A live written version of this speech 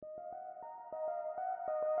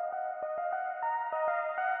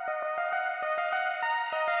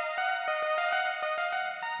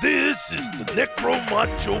This is the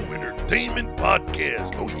NecroMacho Entertainment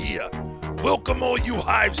Podcast. Oh yeah. Welcome all you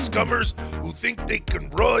hive scummers who think they can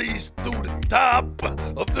rise through the top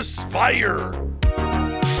of the spire.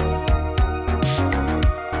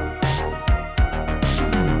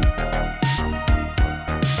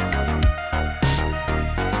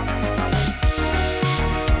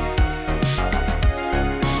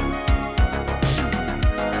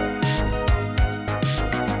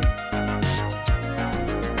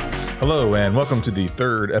 Hello, and welcome to the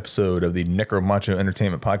third episode of the NecroMacho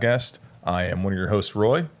Entertainment Podcast. I am one of your hosts,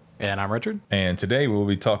 Roy. And I'm Richard. And today we will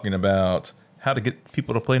be talking about how to get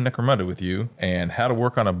people to play Necromunda with you and how to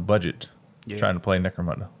work on a budget trying to play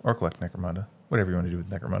Necromunda or collect Necromunda, whatever you want to do with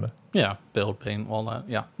Necromunda. Yeah, build, paint, all that.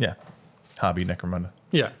 Yeah. Yeah. Hobby Necromunda.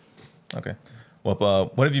 Yeah. Okay.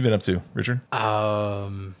 Well, what have you been up to, Richard?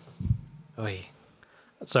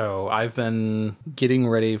 So I've been getting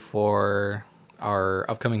ready for our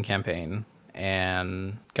upcoming campaign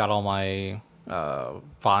and got all my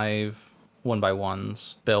 5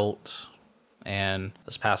 1x1s built, and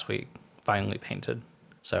this past week finally painted.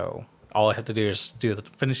 So all I have to do is do the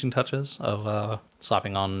finishing touches of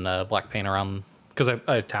slapping on black paint around, because I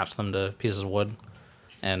attached them to pieces of wood,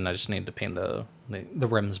 and I just need to paint the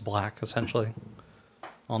rims black essentially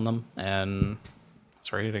on them, and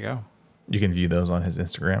it's ready to go. You can view those on his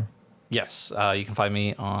Instagram. Yes, you can find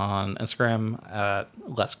me on Instagram at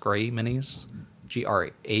Less Gray Minis,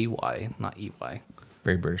 Gray, not EY.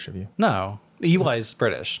 Very British of you. No, EY is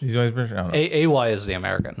British. He's always British? I don't know. AY is the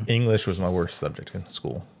American. English was my worst subject in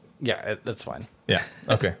school. Yeah, that's fine. Yeah,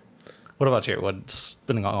 okay. What about you? What's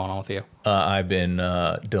been going on with you? I've been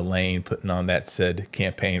delaying putting on that said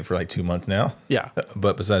campaign for like 2 months now. Yeah.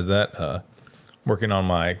 But besides that, working on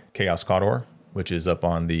my Chaos Cawdor, which is up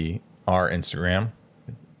on our Instagram,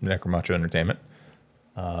 NecroMacho Entertainment.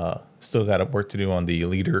 Still got work to do on the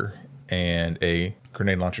leader and a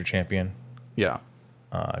grenade launcher champion. Yeah.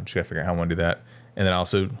 Just gotta figure out how I want to do that. And then I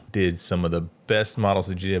also did some of the best models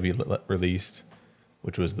that GW released,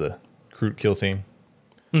 which was the Kroot kill team.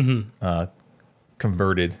 Mm-hmm.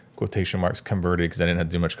 Converted, quotation marks, converted, because I didn't have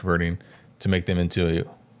to do much converting, to make them into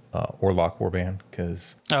a Orlok warband,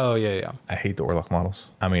 because I hate the Orlok models.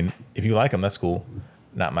 I mean, if you like them, that's cool.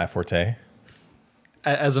 Not my forte.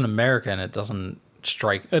 As an American, it doesn't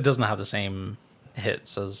have the same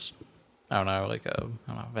hits as, I don't know, like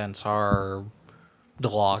Vansar or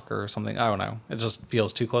Deloc or something. I don't know. It just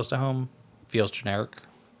feels too close to home. Feels generic.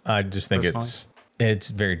 I just think it's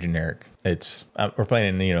very generic. We're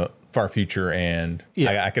playing in, far future, and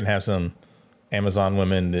I can have some Amazon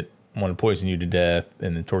women that want to poison you to death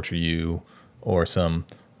and then torture you, or some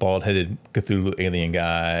bald-headed Cthulhu alien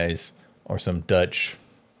guys, or some Dutch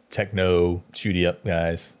techno shooty up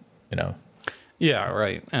guys, Yeah,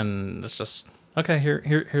 right. And it's just, okay,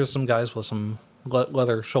 here's some guys with some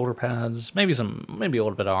leather shoulder pads, maybe a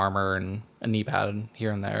little bit of armor and a knee pad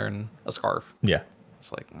here and there, and a scarf. Yeah.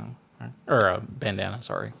 It's like, or a bandana,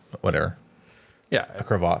 sorry. Whatever. Yeah. A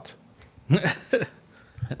cravat.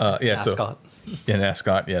 Ascot. An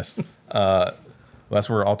ascot, yes. That's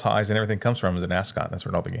where all ties and everything comes from, is an ascot. That's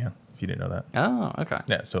where it all began, if you didn't know that. Oh, okay.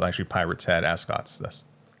 Yeah, so actually pirates had ascots. That's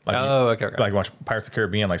okay. Like watch Pirates of the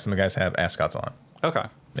Caribbean, like some of the guys have ascots on. Okay.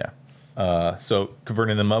 Yeah. So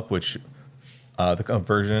converting them up, which the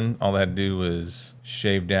conversion, all they had to do was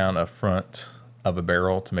shave down a front of a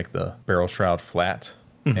barrel to make the barrel shroud flat,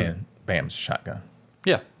 and bam, it's a shotgun.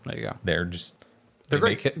 Yeah, there you go. They're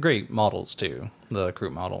great models too, the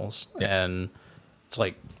Kroot models, and it's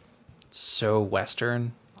like so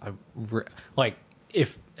Western.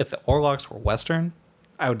 If the Orloks were Western,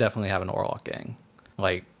 I would definitely have an Orlok gang.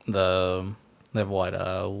 Like they have what,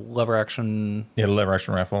 lever action? Yeah, the lever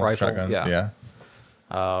action rifle shotguns. Yeah.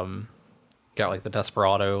 Got like the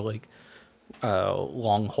Desperado, like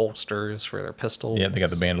long holsters for their pistols. Yeah, they got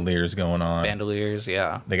the bandoliers going on. Bandoliers,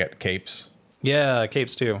 yeah. They got capes. Yeah,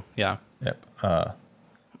 capes too. Yeah. Yep.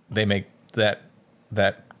 They make that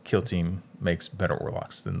kill team makes better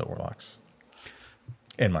Orloks than the Orloks,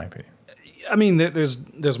 in my opinion. I mean,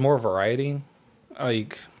 there's more variety.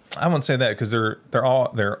 Like, I wouldn't say that, because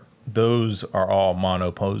those are all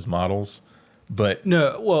mono-posed models, but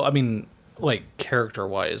no. Well, I mean, like character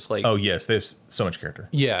wise, like, oh yes, they have so much character.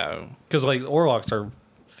 Yeah, because like Orloks are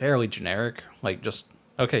fairly generic. Like, just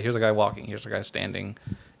okay, here's a guy walking, here's a guy standing,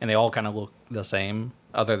 and they all kind of look the same,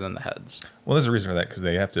 other than the heads. Well, there's a reason for that, because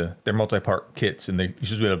they're multi-part kits, and you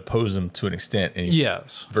should be able to pose them to an extent. And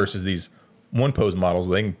yes. Versus these one pose models,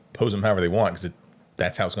 they can pose them however they want, because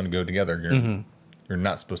that's how it's going to go together. You're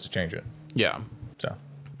not supposed to change it. Yeah. So,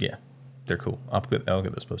 yeah, they're cool. I'll get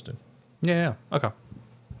those posted. Yeah. Okay.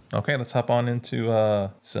 Okay, let's hop on into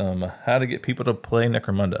some how to get people to play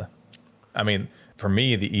Necromunda. I mean, for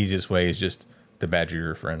me, the easiest way is just to badger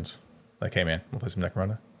your friends. Like, hey, man, want to play some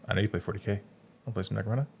Necromunda? I know you play 40K. Want to play some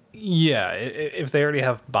Necromunda? Yeah, if they already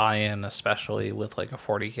have buy-in, especially with like a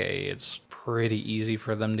 40K, it's pretty easy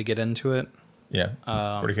for them to get into it. Yeah,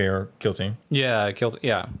 40K or Kill Team. Yeah,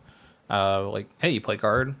 like, hey, you play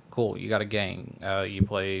guard? Cool, you got a gang. You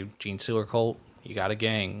play Gene Stealer Cult? You got a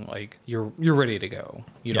gang. Like, you're ready to go.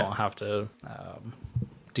 You don't have to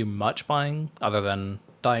do much buying other than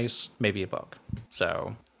dice, maybe a book.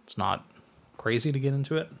 So it's not crazy to get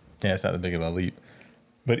into it. Yeah, it's not that big of a leap.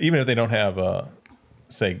 But even if they don't have,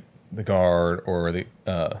 say, the guard or the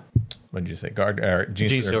what did you say, guard or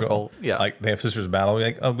Gene Stealer Cult? Yeah, like they have Sisters of Battle.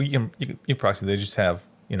 Like, oh, you proxy. They just have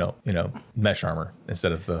you know mesh armor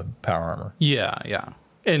instead of the power armor. Yeah,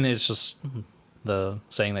 and it's just the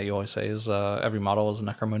saying that you always say is every model is a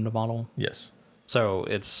Necromunda model. Yes. So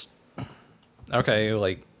it's okay.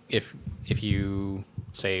 Like if you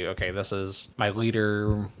say, okay, this is my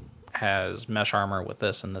leader has mesh armor with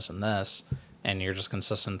this and this and this, and you're just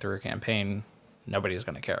consistent through a campaign, nobody's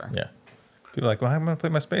going to care. Yeah. People are like, well, I'm going to play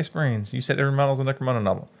my Space Marines. You said every model's a Necromunda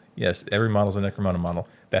model. Yes, every model's a Necromunda model.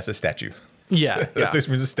 That's a statue. Yeah. Space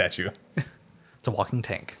Marines is a statue. It's a walking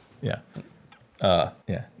tank. Yeah.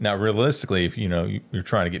 Yeah. Now, realistically, if you're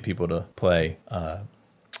trying to get people to play,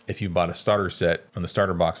 if you bought a starter set on the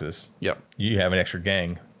starter boxes, Yep. you have an extra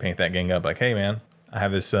gang, paint that gang up like, hey, man, I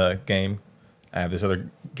have this game. I have this other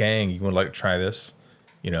gang. You would like to try this?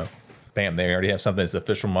 Bam, they already have something that's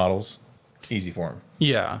official models. Easy for them.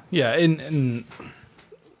 Yeah, and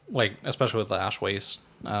like especially with the Ash Waste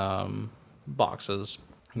boxes,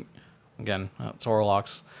 again, it's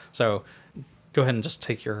Orlocks. So go ahead and just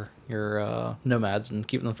take your nomads and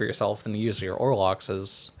keep them for yourself, and use your Orlocks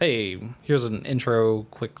as, hey, here's an intro,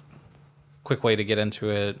 quick way to get into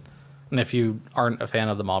it. And if you aren't a fan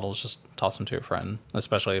of the models, just toss them to a friend,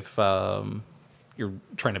 especially if you're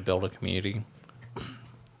trying to build a community.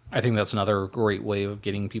 I think that's another great way of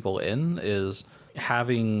getting people in, is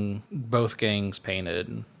having both gangs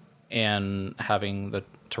painted and having the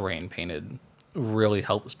terrain painted really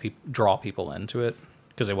helps draw people into it,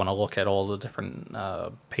 because they want to look at all the different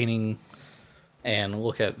painting and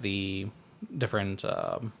look at the different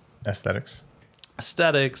Aesthetics,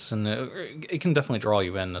 and it can definitely draw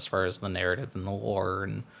you in as far as the narrative and the lore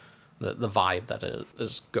and the vibe that it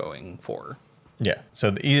is going for. Yeah. So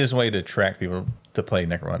the easiest way to attract people to play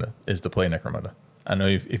Necromunda is to play Necromunda. I know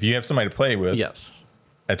if you have somebody to play with, yes,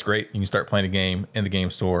 that's great. You can start playing a game in the game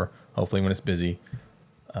store, hopefully when it's busy,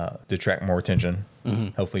 to attract more attention.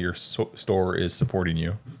 Mm-hmm. Hopefully your store is supporting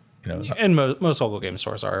you. And most local game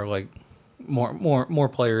stores are like more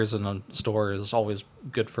players in a store is always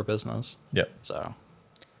good for business. Yep. So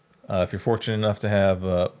if you're fortunate enough to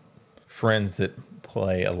have friends that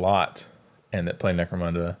play a lot and that play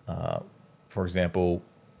Necromunda, for example,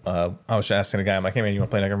 I was asking a guy, I'm like, hey man, you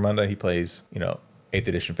want to play Necromunda? He plays, 8th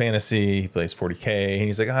edition fantasy. He plays 40K. And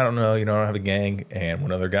he's like, I don't know. I don't have a gang. And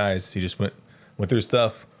one of the other guys, he just went through his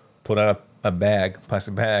stuff, pulled out a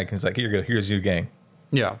plastic bag. And he's like, here you go. Here's your gang.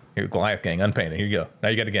 Yeah. Here, Goliath gang, unpainted. Here you go. Now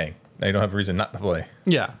you got a gang. Now you don't have a reason not to play.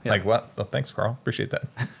 Yeah. Like what? Well, thanks, Carl. Appreciate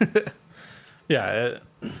that. Yeah.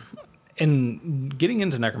 And getting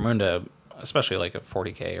into Necromunda, especially like a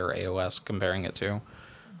 40K or AOS, comparing it to,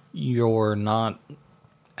 you're not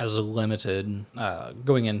as limited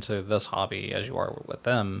going into this hobby as you are with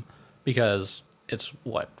them, because it's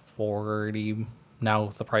 40 now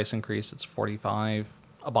with the price increase. It's 45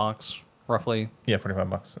 a box roughly. Yeah,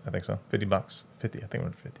 $45. I think so. $50. 50. I think it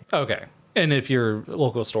was 50. Okay. And if your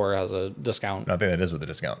local store has a discount, I think that is with the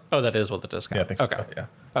discount. Oh, that is with the discount. Yeah, I think okay. So.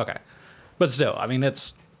 Yeah. Okay. But still, I mean,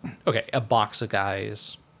 it's okay. A box of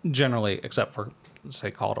guys generally, except for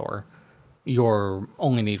say Caldor, you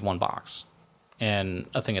only need one box and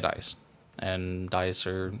a thing of dice, and dice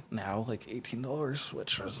are now like $18,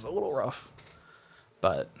 which is a little rough,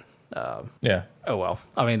 but yeah. Oh well.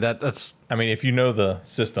 I mean that's. I mean, if you know the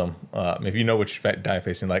system, if you know which die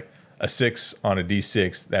facing, like a 6 on a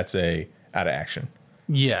D6, that's a out of action.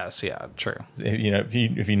 Yes. Yeah. True.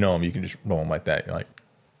 If you know them, you can just roll them like that. You're like,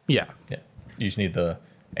 yeah. You just need the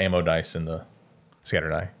ammo dice and the scatter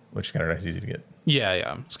die, which scatter die is easy to get.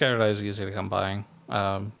 Yeah. Scatter die is easy to come by.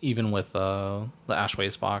 Even with the Ash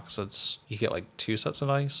Waste box, you get like 2 sets of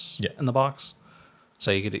dice in the box,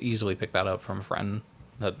 so you could easily pick that up from a friend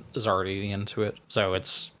that is already into it. So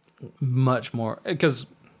it's much more, because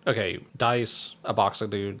dice, a box of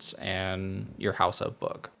dudes, and your house of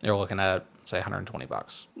book, you're looking at say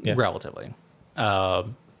 $120 relatively.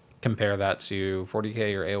 Compare that to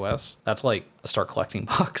 40K or AOS, that's like a start collecting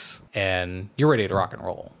box and you're ready to rock and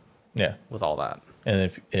roll. Yeah. with all that.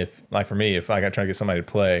 And if like for me, if I got trying to get somebody to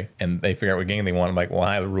play and they figure out what gang they want, I'm like, well,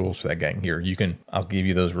 I have the rules for that gang here. I'll give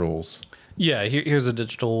you those rules. Yeah, here's a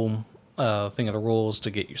digital thing of the rules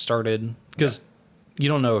to get you started, because you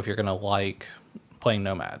don't know if you're gonna like playing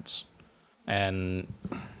nomads, and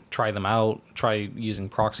try them out. Try using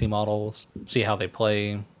proxy models, see how they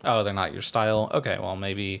play. Oh, they're not your style. Okay, well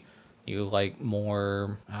maybe you like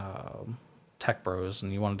more tech bros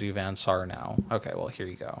and you want to do Van Sar now. Okay, well here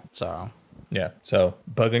you go. So Yeah. So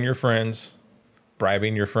bugging your friends,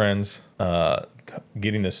 bribing your friends,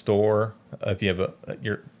 getting the store. If you have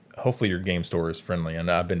hopefully your game store is friendly.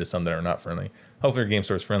 And I've been to some that are not friendly. Hopefully your game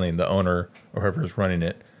store is friendly, and the owner or whoever is running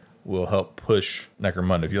it will help push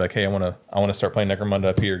Necromunda. If you're like, hey, I want to start playing Necromunda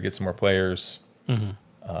up here, get some more players.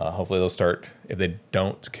 Hopefully they'll start. If they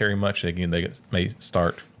don't carry much, they may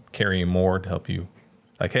start carrying more to help you.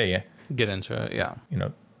 Like, hey, get into it. Yeah.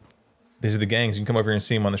 These are the gangs. You can come over here and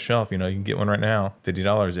see them on the shelf. You can get one right now,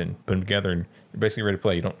 $50, and put them together, and you're basically ready to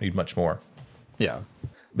play. You don't need much more. Yeah.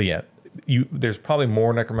 But yeah, there's probably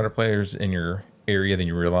more Necromunda players in your area than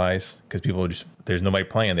you realize, because there's nobody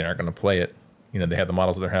playing. They aren't going to play it. They have the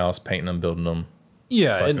models of their house, painting them, building them.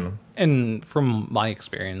 Yeah, and from my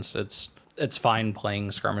experience, it's fine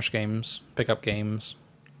playing skirmish games, pickup games,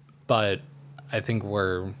 but I think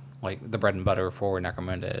where like the bread and butter for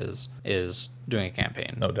Necromunda is doing a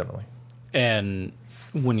campaign. Oh, definitely. And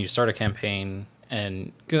when you start a campaign,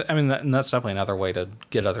 and that's definitely another way to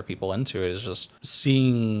get other people into it, is just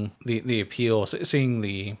seeing the appeal,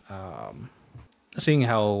 seeing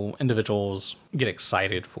how individuals get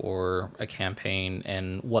excited for a campaign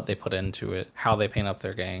and what they put into it, how they paint up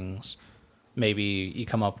their gangs. Maybe you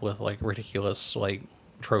come up with like ridiculous like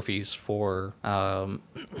trophies for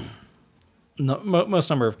most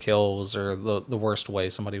number of kills, or the worst way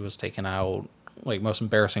somebody was taken out, like most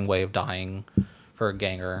embarrassing way of dying for a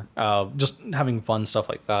ganger. Just having fun stuff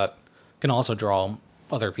like that can also draw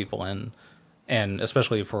other people in, and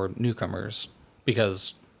especially for newcomers,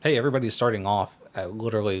 because hey, everybody's starting off at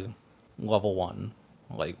literally level 1.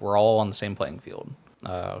 Like, we're all on the same playing field.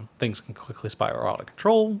 Things can quickly spiral out of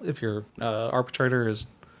control if your arbitrator is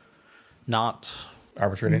not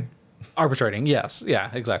arbitrating. Yes, yeah,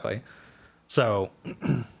 exactly. So,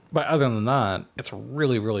 but other than that, it's a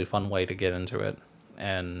really, really fun way to get into it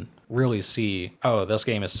and really see, oh, this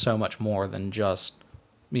game is so much more than just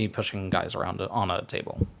me pushing guys around on a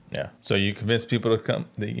table. Yeah. So you convince people to come.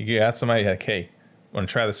 You ask somebody like, hey, want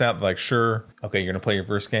to try this out? They're like, sure. Okay, you're gonna play your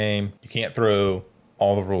first game. You can't throw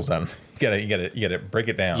all the rules on. You gotta break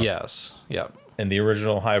it down. Yes. Yep. In the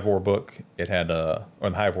original Hive War book, it had or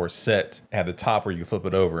the Hive War set had the top where you flip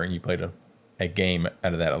it over and you played a game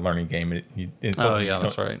out of that, a learning game.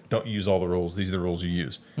 That's right. Don't use all the rules. These are the rules you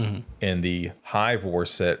use. Mm-hmm. In the Hive War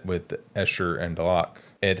set with Escher and Dalak,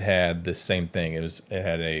 it had the same thing. It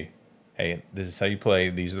had hey, this is how you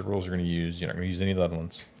play. These are the rules you're going to use. You're not going to use any of the other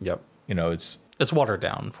ones. Yep. It's watered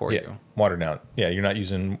down for you. Watered down. Yeah, you're not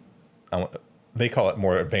using. They call it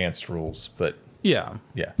more advanced rules, but yeah.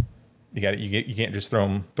 You can't just throw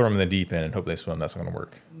them in the deep end and hope they swim. That's not going to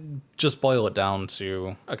work. Just boil it down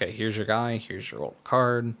to, okay, here's your guy, here's your old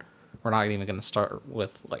card. We're not even going to start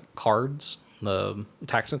with like cards, the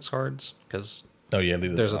tactics cards, because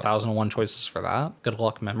there's 1,001 choices for that. Good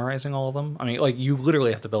luck memorizing all of them. I mean, like, you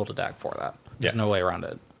literally have to build a deck for that. There's no way around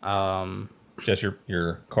it. Just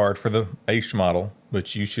your card for the H model,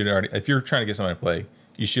 which you should already, if you're trying to get somebody to play,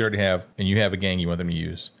 you should already have, and you have a gang you want them to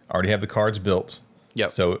use, already have the cards built.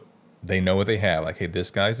 Yep. So they know what they have. Like, hey, this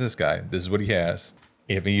guy's this guy. This is what he has.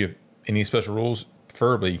 If you have any special rules,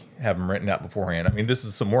 preferably have them written out beforehand. I mean, this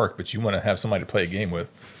is some work, but you want to have somebody to play a game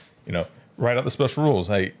with. Write out the special rules.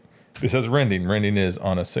 Hey, this has rending. Rending is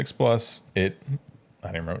on a 6+. I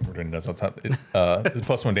don't remember what rending does off the top. It's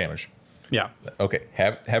 +1 damage. Yeah. Okay.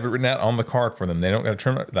 Have it written out on the card for them. They don't got to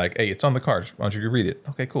turn it. Like, hey, it's on the card. Why don't you read it?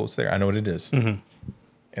 Okay, cool. It's there. I know what it is. Mm-hmm.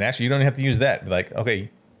 And actually, you don't have to use that. Be like, okay,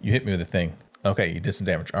 you hit me with a thing. Okay, you did some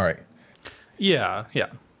damage. All right. Yeah.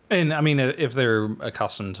 And I mean, if they're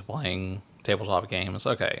accustomed to playing tabletop games,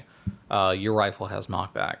 okay, your rifle has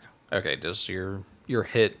knockback. Okay, does your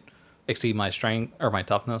hit exceed my strength or my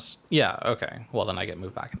toughness? Yeah. Okay. Well, then I get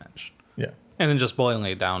moved back an inch. Yeah. And then just boiling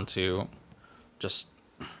it down to just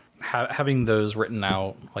having those written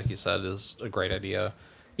out, like you said, is a great idea.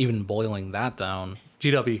 Even boiling that down,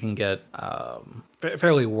 GW can get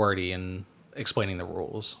fairly wordy in explaining the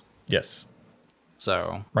rules. Yes.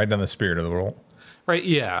 So write down the spirit of the rule. Right.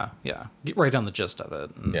 Yeah. Get right down the gist of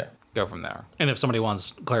it. And go from there. And if somebody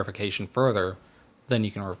wants clarification further, then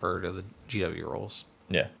you can refer to the GW rules.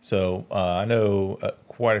 Yeah. So I know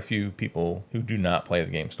quite a few people who do not play at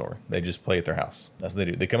the game store. They just play at their house. That's what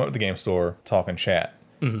they do. They come up to the game store, talk and chat.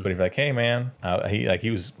 But if you're like, hey man,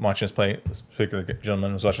 he was watching us play. This particular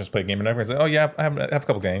gentleman was watching us play a game, and everyone's like, oh yeah, I have a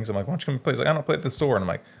couple games. I'm like, why don't you come play? He's like, I don't play at the store. And I'm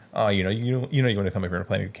like, oh, you want to come up here and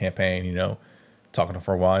play a campaign, talking to him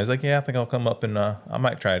for a while. He's like, yeah, I think I'll come up and I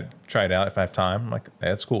might try it out if I have time. I'm like, hey,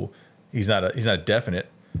 that's cool. He's not a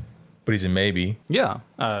definite, but he's a maybe. Yeah,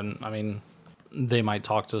 I mean, they might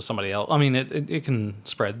talk to somebody else. I mean, it can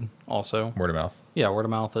spread also. Word of mouth. Yeah, word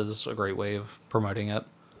of mouth is a great way of promoting it.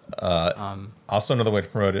 Also, another way to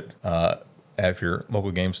promote it at your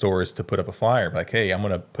local game store is to put up a flyer. Like, hey, I'm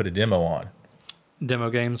going to put a demo on. Demo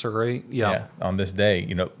games are great. Yeah. On this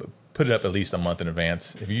day, put it up at least a month in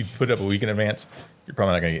advance. If you put it up a week in advance, you're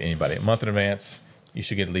probably not going to get anybody. A month in advance, you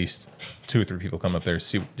should get at least 2 or 3 people come up there,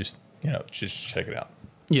 see, just check it out.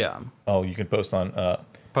 Yeah. Oh, you can post on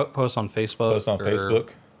post on Facebook. Facebook.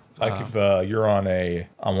 Like if you're on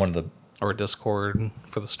one of the or Discord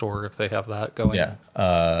for the store if they have that going.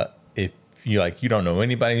 Yeah. If you don't know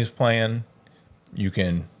anybody who's playing, you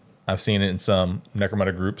can. I've seen it in some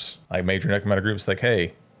Necromunda groups, like major Necromunda groups. Like,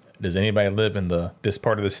 hey, does anybody live in this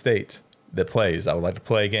part of the state that plays? I would like to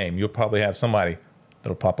play a game. You'll probably have somebody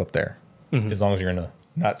that'll pop up there, as long as you're in a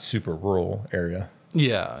not super rural area.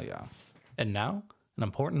 Yeah. And now, an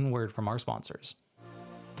important word from our sponsors.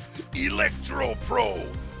 Electro Pro,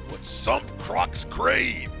 what some crocs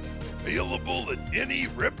crave. Available at any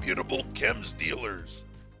reputable chems dealers.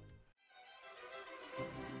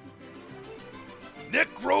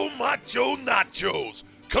 NecroMacho Nachos.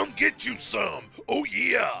 Come get you some. Oh,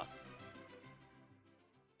 yeah.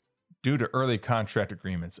 Due to early contract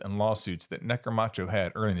agreements and lawsuits that NecroMacho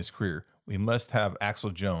had early in his career, we must have Axel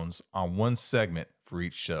Jones on one segment for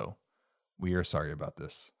each show. We are sorry about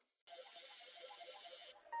this.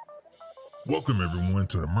 Welcome, everyone,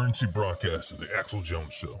 to an emergency broadcast of the Axel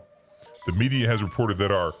Jones Show. The media has reported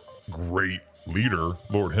that our great leader,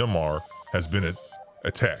 Lord Hemar, has been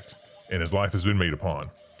attacked and his life has been made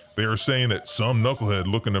upon. They are saying that some knucklehead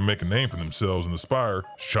looking to make a name for themselves in the Spire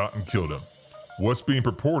shot and killed him. What's being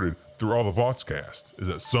purported through all the Voxcast is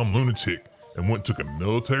that some lunatic and went and took a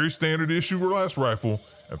military standard issue glass rifle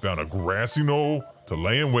and found a grassy knoll to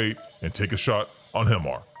lay in wait and take a shot on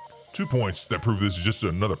Hemar. 2 points that prove this is just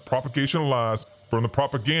another propagation of lies from the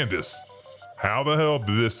propagandists. How the hell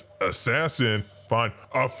did this assassin find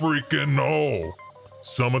a freaking knoll?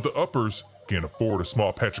 Some of the uppers can't afford a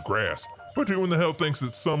small patch of grass, but who in the hell thinks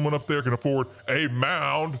that someone up there can afford a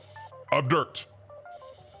mound of dirt?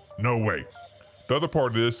 No way. The other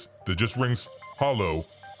part of this that just rings hollow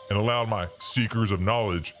and allowed my seekers of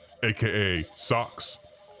knowledge, aka socks,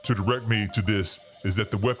 to direct me to this is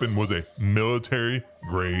that the weapon was a military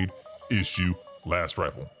grade issue blast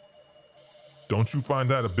rifle. Don't you find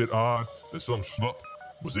that a bit odd that some schmuck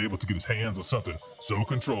was able to get his hands on something so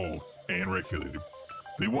controlled and regulated?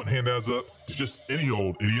 They wouldn't hand that up to just any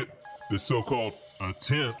old idiot. This so-called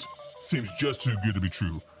attempt seems just too good to be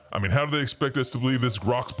true. I mean, how do they expect us to believe this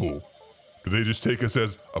Grox bull? Do they just take us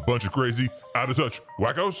as a bunch of crazy, out-of-touch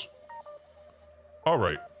wackos? All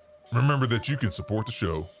right, remember that you can support the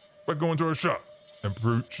show by going to our shop and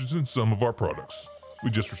purchasing some of our products. We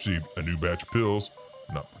just received a new batch of pills,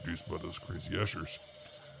 not produced by those crazy ushers,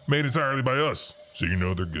 made entirely by us, so you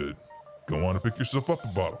know they're good. Go on and pick yourself up a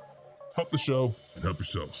bottle. Help the show and help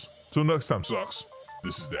yourselves. Till next time, socks.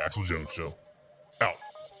 This is the Axel Jones Show. Out.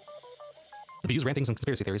 The views, rantings, and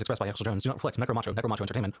conspiracy theories expressed by Axel Jones do not reflect NecroMacho, NecroMacho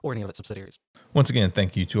Entertainment, or any of its subsidiaries. Once again,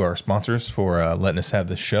 thank you to our sponsors for letting us have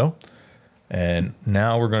this show. And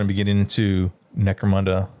now we're going to be getting into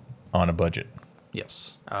Necromunda on a budget.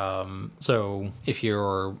 Yes. So if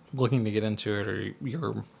you're looking to get into it, or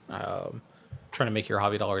you're trying to make your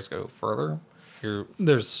hobby dollars go further,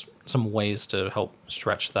 there's some ways to help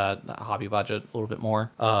stretch that hobby budget a little bit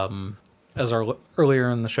more. Earlier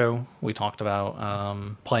in the show, we talked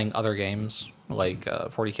about playing other games like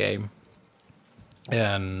 40K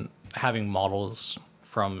and having models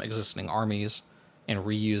from existing armies and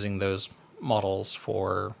reusing those models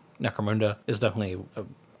for Necromunda is definitely a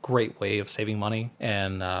great way of saving money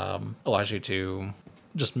and allows you to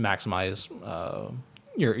just maximize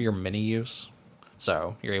your mini use.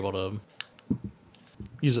 So you're able to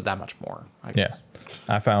use it that much more, I guess.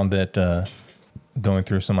 Yeah. I found that going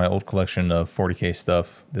through some of my old collection of 40K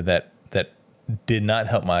stuff that did not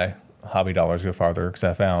help my hobby dollars go farther, because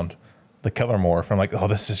I found the color morph. I'm like, oh,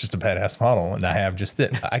 this is just a badass model, and I have just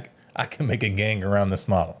it. I can make a gang around this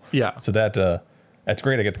model. Yeah. So that's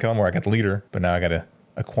great. I get the color morph, I got the leader, but now I got to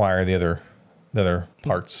acquire the other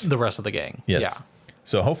parts. The rest of the gang. Yes. Yeah.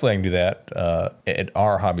 So hopefully I can do that. At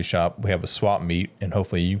our hobby shop, we have a swap meet, and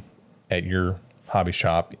hopefully you, at your hobby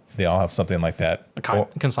shop, they all have something like that. A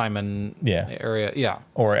consignment area. Yeah.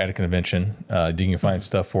 Or at a convention. You can find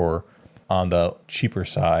stuff for on the cheaper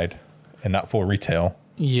side and not full retail.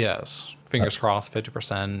 Yes. Fingers crossed,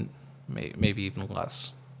 50%, maybe even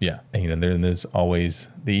less. Yeah. And, there's always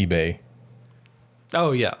the eBay.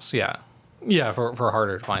 Oh, yes. Yeah. Yeah, for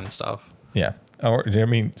harder to find stuff. Yeah. Or,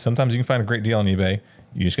 sometimes you can find a great deal on eBay.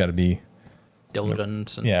 You just got to be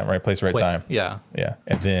diligent. Right place, right time. Yeah. Yeah.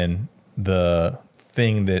 And then the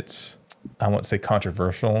thing that's, I won't say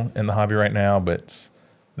controversial in the hobby right now, but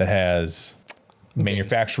that has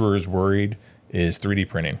manufacturers worried is 3D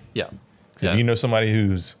printing. Yeah. If you know somebody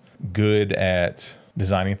who's good at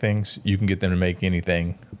designing things, you can get them to make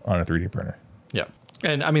anything on a 3D printer. Yeah.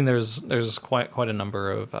 And I mean, there's quite a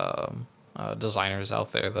number of designers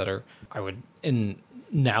out there that are,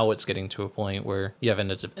 now it's getting to a point where you have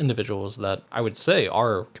individuals that I would say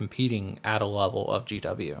are competing at a level of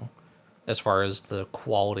GW as far as the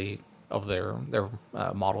quality of their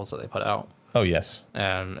models that they put out. Oh, yes.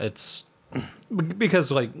 And it's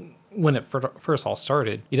because like when it first all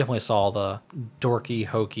started, you definitely saw the dorky,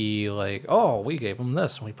 hokey, like, oh, we gave them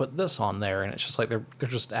this and we put this on there. And it's just like they're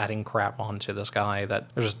just adding crap onto this guy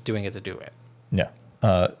that they're just doing it to do it. Yeah.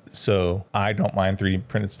 So I don't mind 3D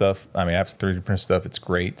printed stuff. I have 3D printed stuff. It's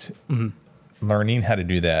great. Mm-hmm. Learning how to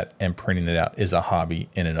do that and printing it out is a hobby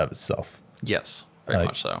in and of itself. Yes, very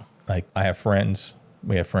much so. Like we have friends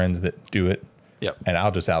that do it. Yep. And I'll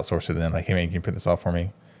just outsource to them. Like, hey man, can you print this off for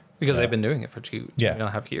me? Because they've been doing it for two and a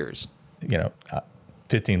half years.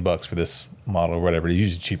 $15 for this model or whatever. It's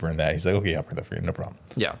usually cheaper than that. He's like, okay, I'll print that for you. No problem.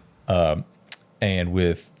 Yeah. And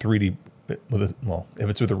with 3D, if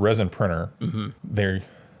it's with a resin printer, they're,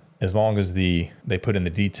 as long as they put in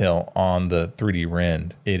the detail on the 3D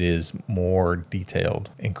rend, it is more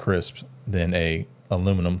detailed and crisp than a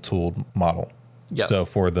aluminum tooled model. Yes. So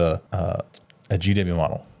for a GW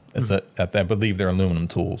model, it's I believe they're aluminum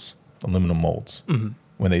tools, aluminum molds. Mm-hmm.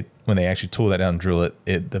 When they actually tool that down and drill it,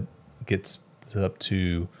 gets up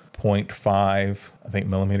to 0.5, I think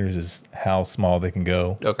millimeters is how small they can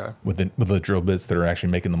go. Okay. With the drill bits that are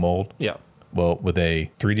actually making the mold. Yeah. Well, with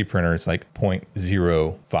a 3D printer, it's like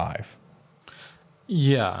 0.05.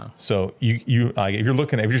 Yeah. So if you're just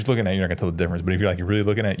looking at it, you're not gonna tell the difference. But if you're really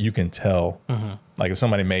looking at it, you can tell. Mm-hmm. Like if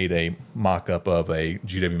somebody made a mock-up of a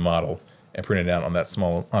GW model and printed it out on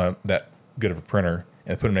that good of a printer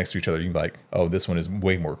and put them next to each other, you can be like, oh, this one is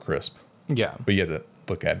way more crisp. Yeah. But you have to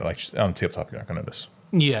look at it like on the tabletop, you're not gonna notice.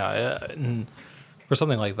 Yeah. And for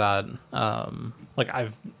something like that, like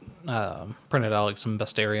I've printed out like some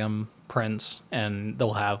Vestarium prints, and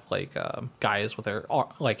they'll have like guys with their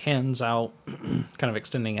like hands out, kind of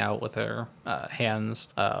extending out with their hands,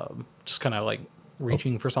 just kind of like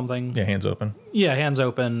reaching for something. Yeah, hands open. Yeah, hands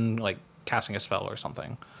open, like casting a spell or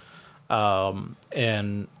something.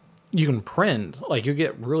 And you can print, like you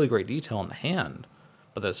get really great detail in the hand,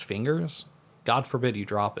 but those fingers, God forbid you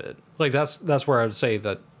drop it. Like that's where I would say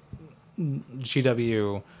that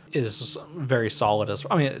GW is very solid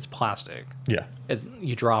it's plastic. Yeah.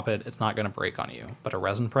 You drop it, it's not going to break on you. But a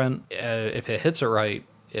resin print, if it hits it right,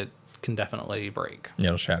 it can definitely break. Yeah,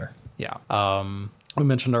 it'll shatter. Yeah. We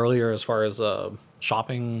mentioned earlier as far as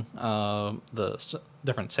shopping the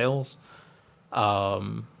different sales.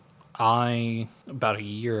 I, about a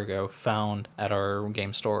year ago, found at our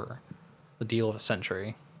game store the deal of a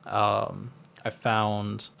century. I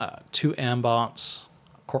found 2 Ambots,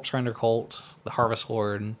 Corpse Grinder Cult, the Harvest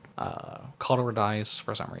Lord, Caldor Dice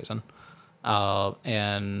for some reason,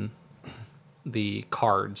 and the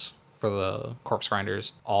cards for the Corpse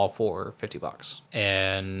Grinders, all for $50.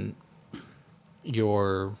 And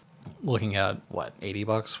you're looking at what,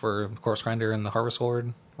 $80 for the Corpse Grinder and the Harvest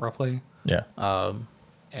Lord, roughly. Yeah.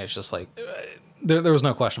 And it's just like there was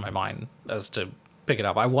no question in my mind as to pick it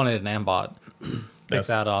up. I wanted an Ambot, pick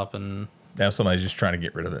that up, and now somebody's just trying to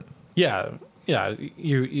get rid of it. Yeah.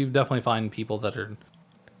 You definitely find people that are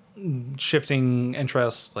shifting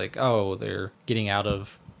interests, like, oh, they're getting out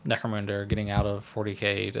of Necromunda, getting out of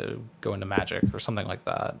 40K to go into Magic or something like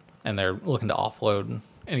that, and they're looking to offload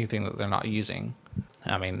anything that they're not using.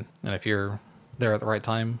 I mean, and if you're there at the right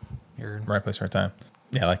time, you're right place, right time.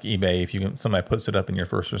 Yeah, like eBay, somebody puts it up in your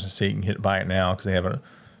first person seat, you can buy it now because they have a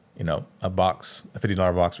box, a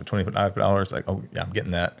 $50 box for $25. Like, oh yeah, I'm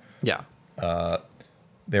getting that. Yeah.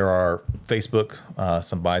 There are Facebook,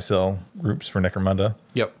 some buy sell groups for Necromunda.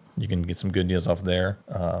 Yep. You can get some good deals off there.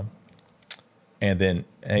 And then,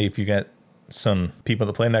 hey, if you got some people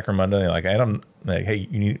that play Necromunda, like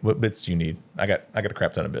hey, what bits do you need? I got a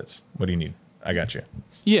crap ton of bits. What do you need? I got you.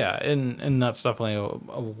 Yeah, and that's definitely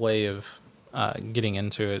a way of getting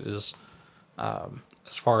into it is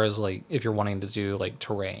as far as like if you're wanting to do like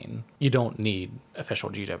terrain, you don't need official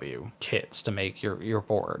GW kits to make your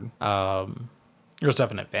board. There's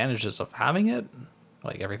definite advantages of having it,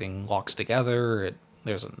 like everything locks together.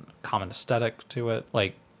 There's a common aesthetic to it.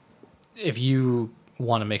 Like if you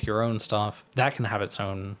want to make your own stuff, that can have its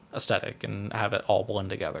own aesthetic and have it all blend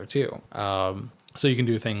together too. So you can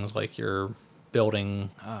do things like you're building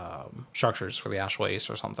structures for the Ash Waste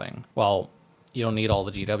or something. Well, you don't need all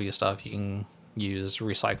the GW stuff. You can use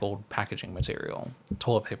recycled packaging material,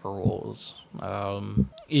 toilet paper rolls,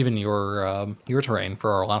 even your terrain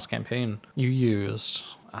for our last campaign. You used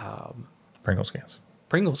Pringle scans.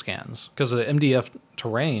 Pringle scans because the MDF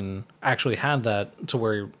terrain actually had that to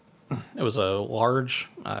where it was a large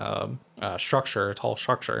structure, a tall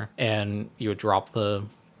structure, and you would drop the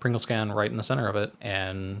Pringle scan right in the center of it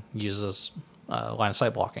and use this line of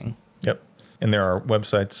sight blocking. Yep. And there are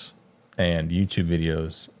websites and YouTube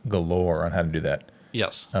videos galore on how to do that.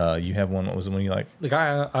 Yes. You have one. What was the one you like? The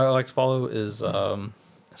guy I like to follow is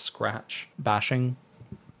Scratch Bashing.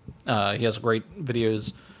 He has great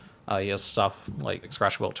videos. He has stuff like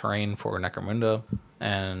scratchable terrain for Necromunda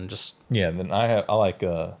and just... Yeah, then I like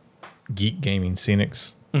Geek Gaming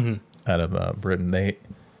Scenics out of Britain.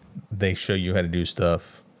 They show you how to do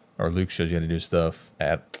stuff, or Luke shows you how to do stuff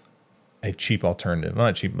at a cheap alternative.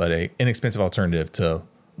 Not cheap, but a inexpensive alternative to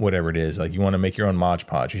whatever it is. Like you want to make your own Mod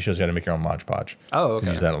Podge. He shows you how to make your own Mod Podge. Oh,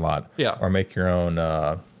 okay. Use that a lot. Yeah. Or make your own,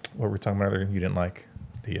 what were we talking about earlier? You didn't like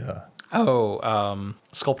the...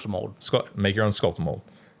 Sculpt mold. Make your own sculpt mold.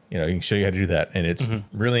 You know, he can show you how to do that. And it's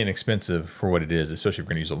really inexpensive for what it is, especially if you're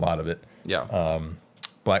going to use a lot of it. Yeah.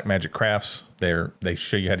 Black Magic Crafts, they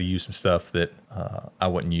show you how to use some stuff that I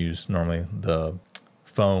wouldn't use normally. The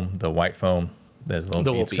foam, the white foam, there's little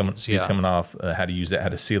beads coming off, how to use that, how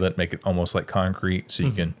to seal it, make it almost like concrete so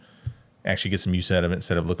you can actually get some use out of it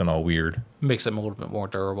instead of looking all weird. Makes it a little bit more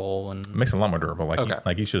durable. And makes it a lot more durable.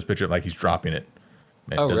 Like he shows a picture of like he's dropping it.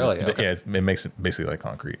 Oh, really? Okay. Yeah, it makes it basically like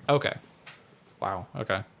concrete. Okay. Wow.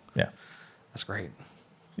 Okay. Yeah. That's great.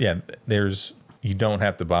 Yeah, you don't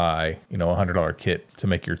have to buy, a $100 kit to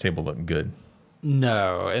make your table look good.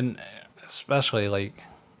 No, and especially like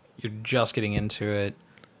you're just getting into it.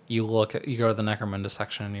 You go to the Necromunda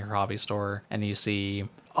section in your hobby store and you see,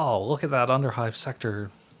 oh, look at that Underhive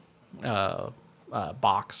sector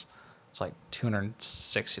box. It's like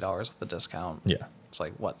 $260 with the discount. Yeah. It's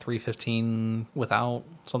like what, $315 without,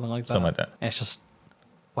 something like that. Something like that. And it's just,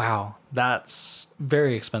 wow, that's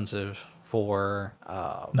very expensive for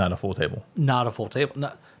not a full table. Not a full table.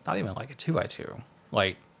 Not even like a 2x2.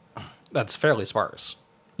 Like that's fairly sparse.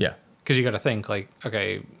 Yeah. Because you got to think like,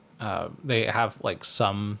 okay, they have like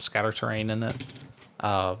some scatter terrain in it,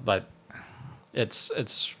 but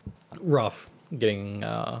it's rough getting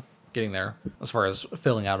there as far as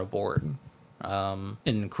filling out a board.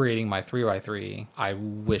 In creating my 3x3, I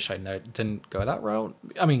wish I didn't go that route.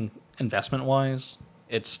 I mean, investment wise,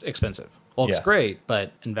 it's expensive. Looks great,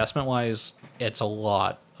 but investment wise, it's a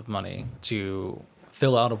lot of money to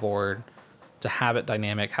fill out a board, to have it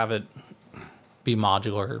dynamic, have it be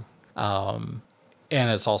modular, and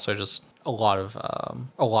it's also just a lot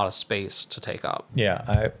of space to take up.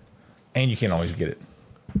 Yeah, and you can't always get it.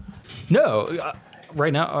 No,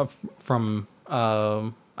 right now from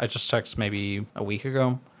I just checked maybe a week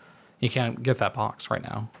ago. You can't get that box right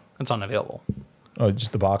now. It's unavailable. Oh,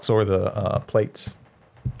 just the box or the plates?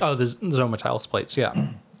 Oh, there's no Metallis plates. Yeah.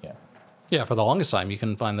 Yeah. Yeah, for the longest time, you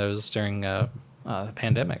can find those during the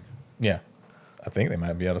pandemic. Yeah. I think they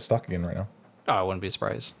might be out of stock again right now. Oh, I wouldn't be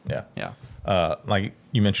surprised. Yeah. Yeah. Like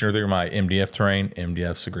you mentioned earlier, my MDF terrain.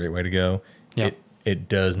 MDF's a great way to go. Yeah. It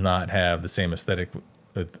does not have the same aesthetic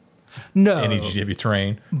with any GW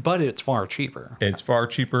terrain. But it's far cheaper. It's far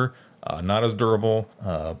cheaper, not as durable,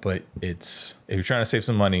 but if you're trying to save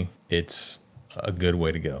some money, it's a good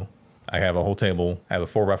way to go. I have a whole table. I have a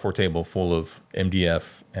 4x4 table full of MDF,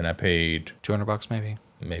 and I paid $200 maybe.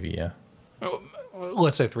 Maybe, yeah.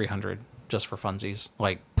 Let's say 300 just for funsies.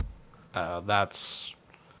 Like that's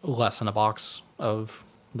less than a box of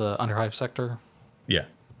the Underhive sector. Yeah.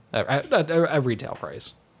 At retail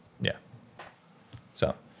price. Yeah.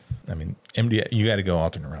 So, I mean, MDF, you got to go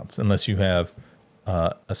alternate routes unless you have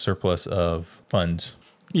a surplus of funds.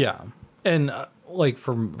 Yeah. And like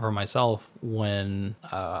for myself, when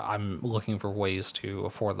I'm looking for ways to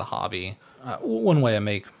afford the hobby, one way I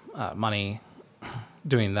make money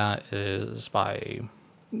doing that is by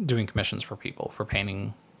doing commissions for people for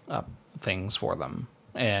painting up things for them.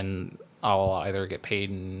 And I'll either get paid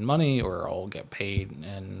in money or I'll get paid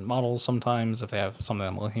in models sometimes if they have something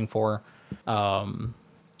I'm looking for.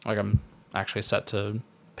 Like I'm actually set to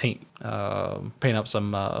paint up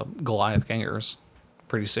some Goliath gangers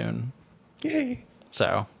pretty soon. Yay!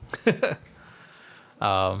 So, and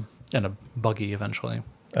a buggy eventually.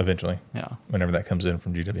 Eventually. Yeah. Whenever that comes in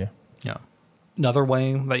from GW. Yeah. Another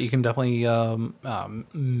way that you can definitely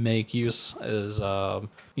make use is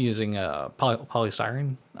using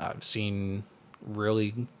polystyrene. I've seen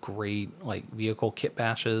really great like vehicle kit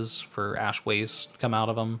bashes for ash waste come out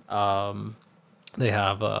of them. They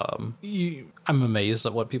have. I'm amazed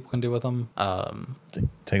at what people can do with them.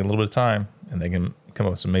 Take a little bit of time, and they can come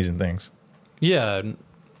up with some amazing things. Yeah,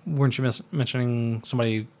 weren't you mentioning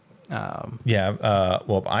somebody?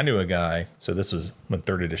 Well, I knew a guy. So this was when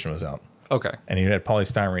 3rd edition was out. Okay. And he had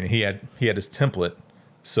polystyrene. And he had his template,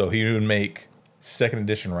 so he would make 2nd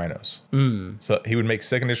edition rhinos. So he would make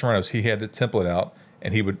 2nd edition rhinos. He had the template out,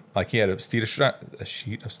 and he had a sheet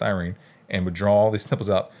of styrene, and would draw all these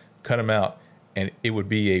templates out, cut them out, and it would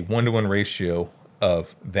be a 1-to-1 ratio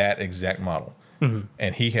of that exact model.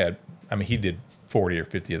 And he did 40 or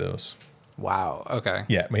 50 of those. Wow. Okay.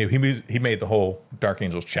 Yeah, he made the whole Dark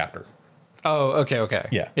Angels chapter. Oh. Okay.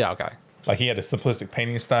 Yeah. Yeah. Okay. Like he had a simplistic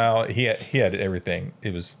painting style. He had everything.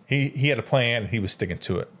 It was he had a plan. And he was sticking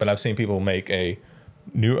to it. But I've seen people make a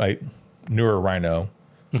newer Rhino,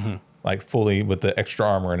 like fully with the extra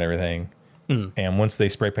armor and everything. And once they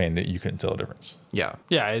spray painted it, you couldn't tell a difference. Yeah.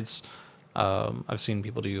 Yeah. It's I've seen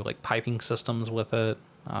people do like piping systems with it.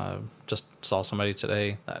 Just saw somebody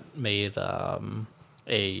today that made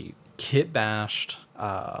a kit bashed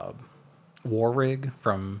war rig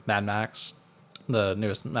from Mad Max, the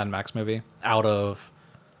newest Mad Max movie, out of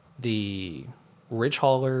the Ridge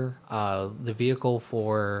Hauler, the vehicle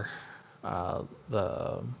for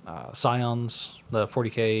the Scions, the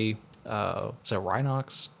 40K, is it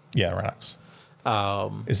Rhinox? Yeah,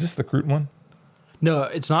 Rhinox. Is this the Kroot one? No,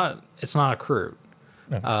 it's not. It's not a Kroot.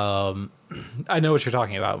 No. I know what you're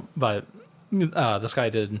talking about, but this guy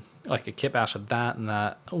did like a kit bash of that and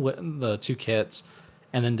the 2 kits,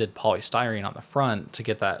 and then did polystyrene on the front to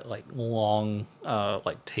get that like long,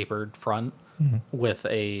 like tapered front with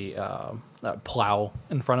a plow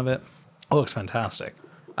in front of it. It looks fantastic.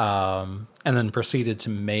 And then proceeded to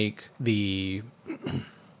make the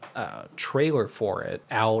trailer for it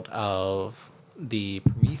out of the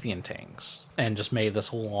Promethean tanks, and just made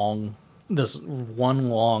this one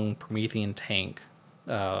long Promethean tank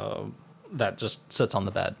that just sits on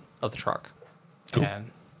the bed of the truck. Cool.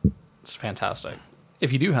 And it's fantastic.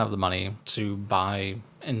 If you do have the money to buy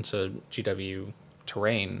into GW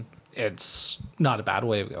terrain, it's not a bad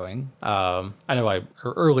way of going. I know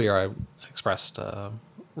earlier I expressed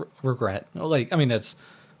regret. It's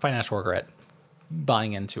financial regret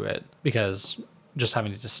buying into it because just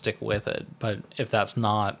having to just stick with it. But if that's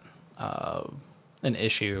not an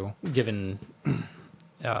issue, given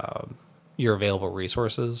your available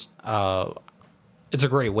resources, it's a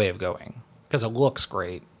great way of going because it looks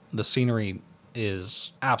great. The scenery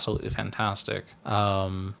is absolutely fantastic.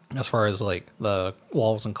 As far as like the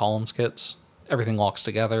walls and columns kits, everything locks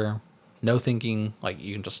together. No thinking, like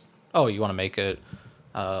you can just, you want to make it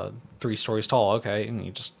 3 stories tall, okay, and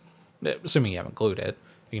you just, assuming you haven't glued it,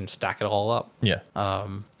 you can stack it all up. Yeah.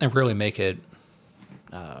 And really make it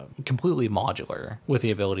completely modular with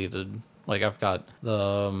the ability to, like, I've got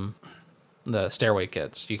the stairway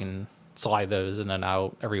kits. You can slide those in and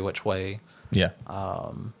out every which way. Yeah.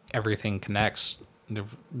 Everything connects. There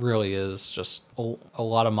really is just a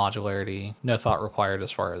lot of modularity, no thought required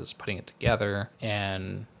as far as putting it together,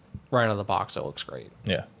 and right out of the box it looks great.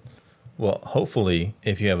 Yeah. Well, hopefully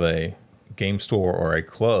if you have a game store or a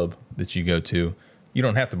club that you go to, you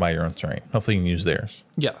don't have to buy your own terrain. Hopefully you can use theirs.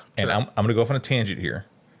 Yeah. And sure. I'm going to go off on a tangent here.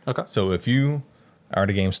 Okay. So if you are at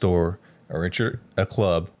a game store or at a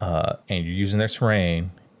club and you're using their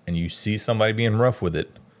terrain and you see somebody being rough with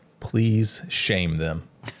it, please shame them.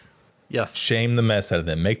 Yes. Shame the mess out of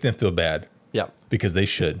them. Make them feel bad. Yeah. Because they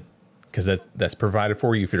should. Because that's provided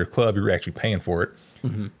for you. If you're a club, you're actually paying for it.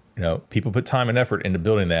 Mm-hmm. You know, people put time and effort into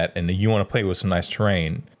building that, and you want to play with some nice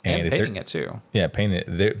terrain. And painting it too. Yeah, painting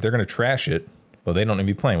it. They're going to trash it, but they don't need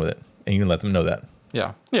to be playing with it. And you can let them know that.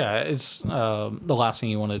 Yeah. Yeah. It's the last thing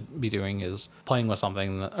you want to be doing is playing with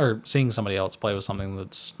something or seeing somebody else play with something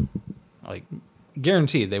that's like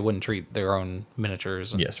guaranteed they wouldn't treat their own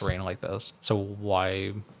miniatures and terrain like this. So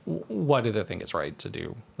why do they think it's right to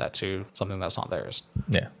do that to something that's not theirs?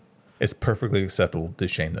 Yeah. It's perfectly acceptable to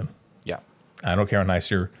shame them. Yeah. I don't care how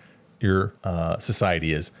nice your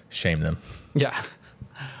society is. Shame them. Yeah.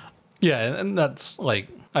 Yeah. And that's like,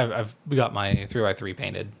 I've got my 3x3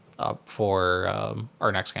 painted up for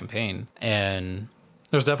our next campaign. And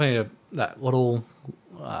there's definitely that little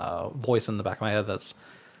voice in the back of my head that's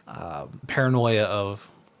paranoia of,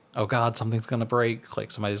 oh God, something's going to break.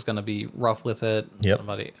 Like somebody's going to be rough with it. Yep.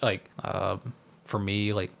 Somebody like, for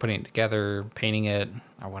me, like putting it together, painting it,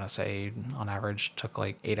 I want to say on average took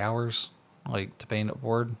like 8 hours, like to paint a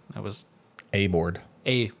board. It was A board.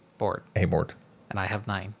 a board, and I have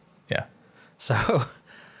 9. Yeah. So,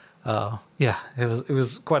 yeah, it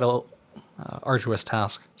was quite a arduous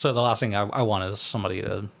task. So the last thing I want is somebody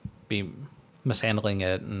to be mishandling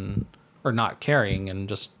it or not caring and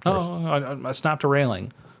just, I snapped a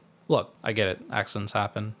railing. Look, I get it. Accidents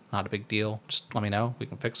happen. Not a big deal. Just let me know. We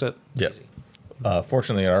can fix it. Yep. Easy.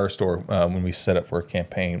 Fortunately, at our store, when we set up for a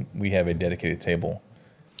campaign, we have a dedicated table,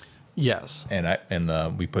 Yes.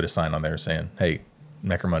 and we put a sign on there saying, "Hey,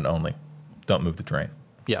 Necromunda only. Don't move the terrain."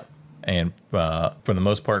 Yeah. And for the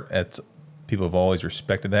most part, people have always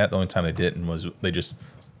respected that. The only time they didn't was they just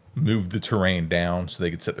moved the terrain down so they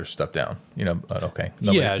could set their stuff down. Okay.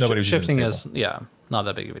 Nobody was shifting using the is not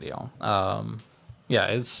that big of a deal.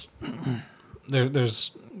 It's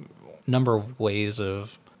there's a number of ways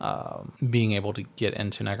of being able to get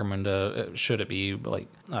into Necromunda. Should it be like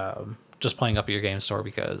just playing up at your game store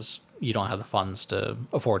because you don't have the funds to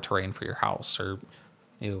afford terrain for your house, or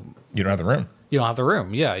You don't have the room. you don't have the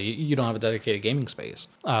room. Yeah, you don't have a dedicated gaming space.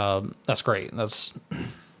 That's great. That's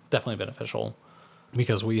definitely beneficial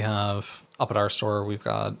because we have up at our store, we've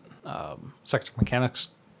got Sector Mechanicus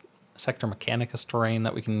terrain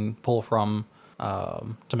that we can pull from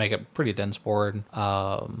to make a pretty dense board.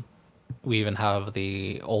 We even have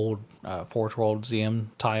the old Forge World ZM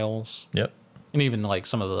tiles. Yep. And even like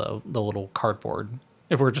some of the little cardboard.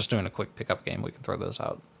 If we're just doing a quick pickup game, we can throw those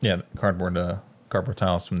out. Yeah, cardboard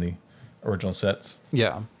tiles from the original sets.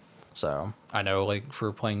 Yeah. So I know, like,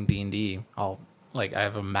 for playing D&D, I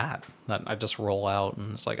have a mat that I just roll out,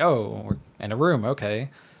 and it's like, oh, we're in a room. Okay.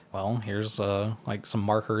 Well, here's like some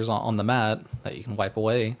markers on the mat that you can wipe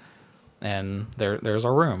away, and there's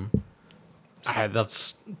our room.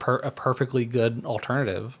 That's a perfectly good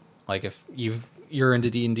alternative. Like if you're into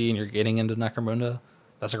D&D and you're getting into Necromunda,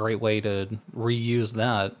 that's a great way to reuse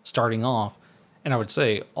that starting off. And I would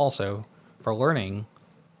say also for learning,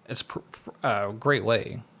 it's a great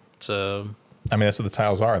way to. I mean, that's what the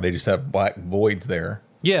tiles are. They just have black voids there.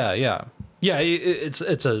 Yeah. It's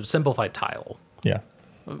a simplified tile. Yeah.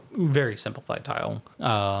 Very simplified tile.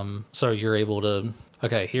 So you're able to.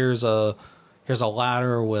 Okay, here's a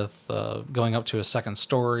ladder with going up to a second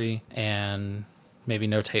story, and maybe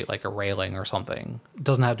notate like a railing or something. It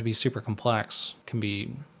doesn't have to be super complex. It can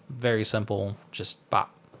be very simple. Just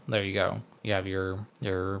bop. There you go. You have your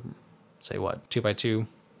say what, 2x2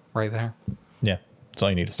 right there. Yeah. That's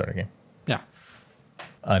all you need to start a game. Yeah.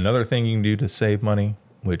 Another thing you can do to save money,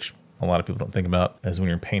 which a lot of people don't think about, is when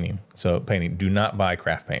you're painting. So painting, do not buy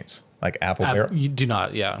craft paints like apple barrel. You do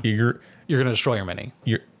not. Yeah. You're going to destroy your mini.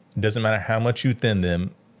 It doesn't matter how much you thin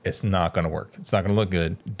them. It's not going to work. It's not going to look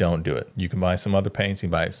good. Don't do it. You can buy some other paints. You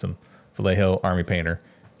can buy some Vallejo, Army Painter,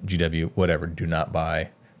 GW, whatever. Do not buy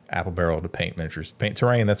apple barrel to paint miniatures. Paint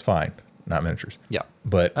terrain, that's fine. Not miniatures. Yeah.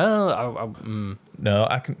 But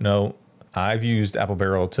no, I've used apple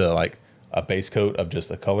barrel to like a base coat of just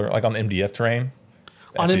the color, like on the MDF terrain.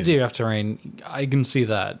 On MDF terrain, I can see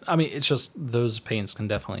that. I mean, it's just those paints can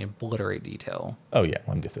definitely obliterate detail. Oh yeah,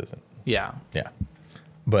 MDF doesn't. Yeah. Yeah.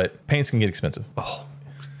 But paints can get expensive. Oh.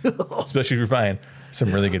 Especially if you're buying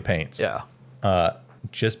some really good paints. Yeah.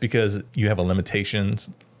 Just because you have a limitations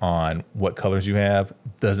on what colors you have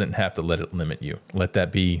doesn't have to let it limit you. Let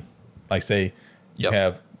that be, like, say you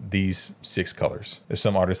have these 6 colors. There's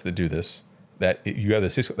some artists that do this, that you have the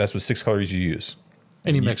 6, that's what 6 colors you use.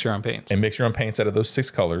 And you mix your own paints. And mix your own paints out of those 6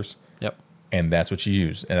 colors. Yep. And that's what you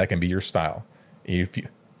use. And that can be your style. If you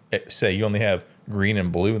say you only have green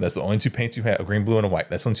and blue, that's the only 2 paints you have, a green, blue, and a white.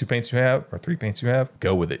 That's the only 2 paints you have, or 3 paints you have,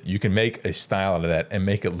 go with it. You can make a style out of that and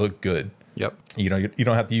make it look good. Yep. You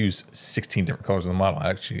don't have to use 16 different colors on the model.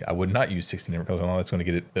 Actually, I would not use 16 different colors on the model. That's going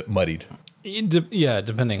to get it muddied.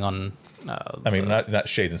 Depending on. I mean, not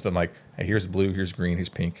shades and stuff. Like, hey, here's blue, here's green, here's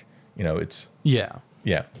pink. It's. Yeah.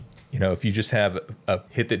 Yeah. If you just have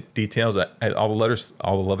hit the details, all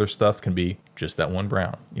the leather stuff can be just that one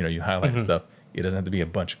brown. You highlight stuff. It doesn't have to be a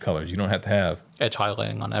bunch of colors. You don't have to have edge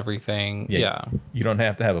highlighting on everything. Yeah. You don't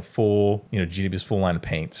have to have a full, GW's full line of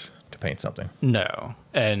paints to paint something. No.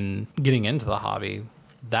 And getting into the hobby,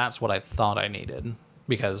 that's what I thought I needed,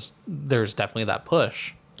 because there's definitely that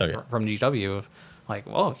push from GW of like,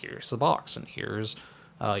 well, here's the box and here's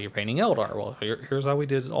you're painting Eldar. Well, here's how we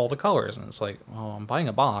did all the colors. And it's like, well, I'm buying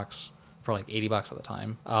a box for like $80 at the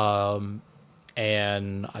time.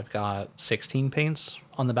 and I've got 16 paints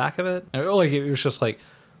on the back of it. And like, it was just like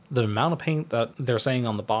the amount of paint that they're saying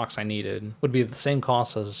on the box I needed would be the same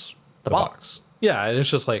cost as the box. Yeah, and it's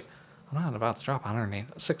just like, I'm not about to drop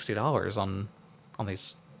 $160 on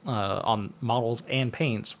these on models and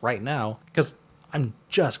paints right now because I'm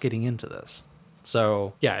just getting into this.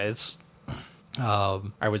 So yeah, it's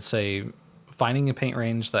I would say finding a paint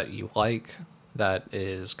range that you like, that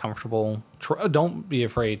is comfortable. Don't be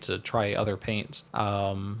afraid to try other paints.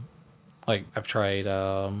 Like I've tried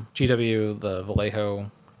GW, the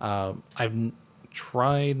Vallejo. I've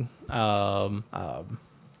tried Army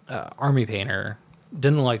Painter.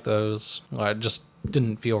 Didn't like those. I just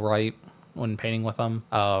didn't feel right when painting with them.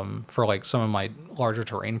 For like some of my larger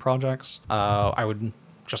terrain projects, I would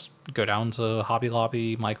just go down to Hobby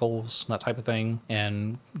Lobby, Michael's, that type of thing,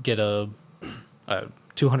 and get a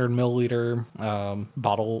 200 milliliter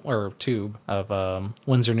bottle or tube of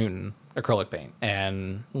Winsor Newton acrylic paint.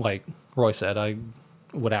 And like Roy said, I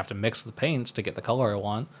would have to mix the paints to get the color I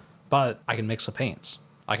want, but I can mix the paints.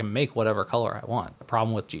 I can make whatever color I want. The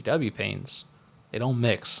problem with GW paints, they don't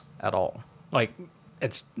mix at all. Like,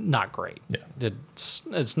 it's not great. Yeah. It's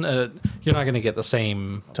you're not going to get the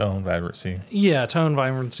same tone, vibrancy. Yeah, tone,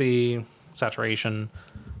 vibrancy, saturation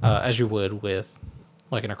as you would with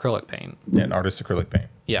like an acrylic paint. Yeah, an artist acrylic paint.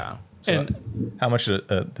 Yeah. So and how much did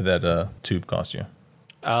that tube cost you?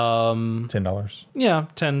 $10. Yeah,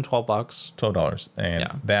 $10, $12. $12,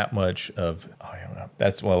 and that much of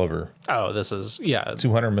that's well over. Oh, this is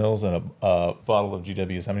 200 mils and a bottle of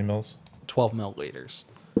GW is how many mils? 12 milliliters.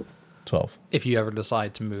 12. If you ever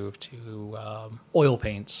decide to move to oil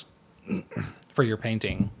paints for your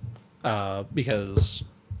painting, because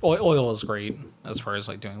oil is great as far as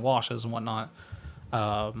like doing washes and whatnot.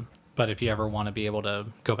 But if you ever want to be able to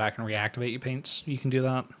go back and reactivate your paints, you can do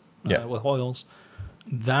that with oils.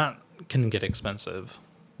 That can get expensive.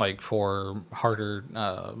 Like for harder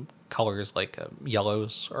colors, like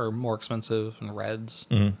yellows are more expensive, and reds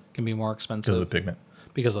can be more expensive.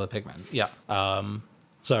 Because of the pigment, yeah.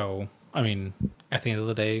 So, I mean, at the end of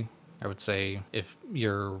the day, I would say if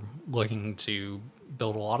you're looking to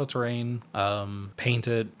build a lot of terrain, paint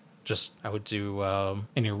it, I would do,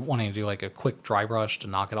 and you're wanting to do like a quick dry brush to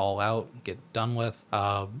knock it all out, get done with,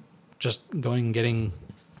 just going and getting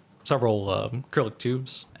several acrylic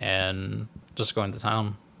tubes and just going to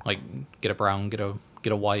town. Like, get a brown, get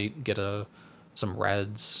a white, get some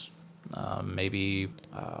reds, maybe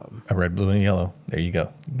a red, blue, and a yellow. There you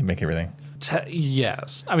go. You can make everything.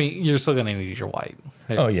 Yes. I mean, you're still going to need your white.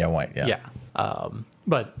 White. Yeah. Yeah.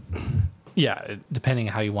 But yeah, depending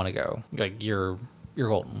on how you want to go, like you're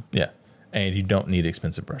golden. Yeah. And you don't need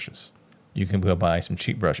expensive brushes. You can go buy some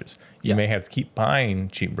cheap brushes. You may have to keep buying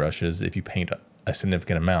cheap brushes if you paint a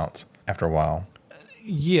significant amount after a while.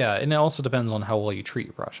 Yeah. And it also depends on how well you treat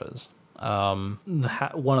your brushes. One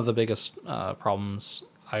of the biggest problems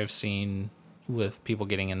I've seen with people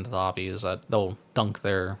getting into the hobby is that they'll dunk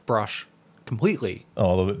their brush completely. Oh,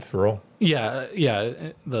 all the way to the ferrule? Yeah.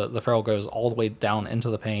 The ferrule goes all the way down into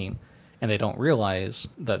the paint, and they don't realize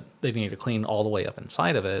that they need to clean all the way up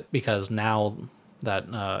inside of it, because now that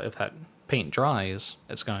if that paint dries,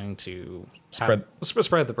 it's going to spread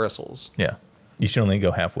the bristles. Yeah. You should only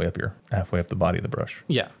go halfway up the body of the brush.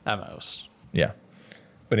 Yeah, at most. Yeah.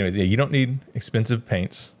 But anyways, you don't need expensive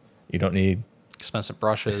paints. You don't need expensive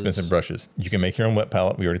brushes. You can make your own wet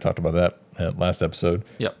palette. We already talked about that last episode.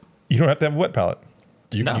 Yep. You don't have to have a wet palette.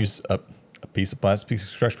 You can use a piece of plastic, piece of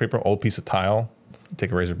stretch paper, old piece of tile,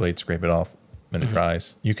 take a razor blade, scrape it off, and it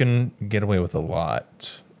dries. You can get away with a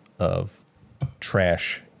lot of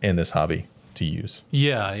trash in this hobby to use.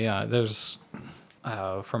 Yeah. There's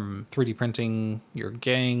from 3D printing your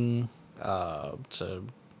gang to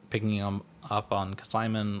picking them up on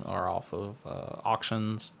consignment or off of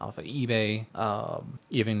auctions, off of eBay.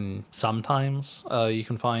 Even sometimes you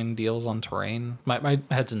can find deals on terrain. My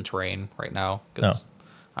head's in terrain right now because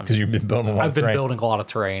you've been building a lot of terrain. I've been building a lot of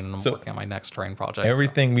terrain, and I'm working on my next terrain project.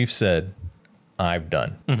 Everything we've said, I've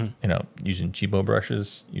done. Using Chibo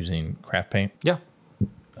brushes, using craft paint. Yeah.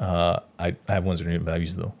 I have ones that are new, but I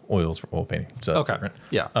use the oils for oil painting. So that's different.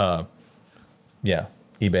 Yeah.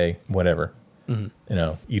 eBay, whatever.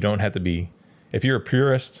 You don't have to be, if you're a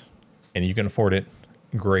purist and you can afford it,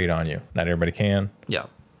 great on you. Not everybody can. Yeah.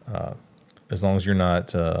 As long as you're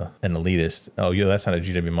not an elitist. Oh, yeah, that's not a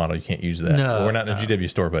GW model. You can't use that. No, well, we're not in a GW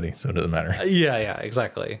store, buddy, so it doesn't matter. Yeah,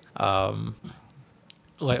 exactly.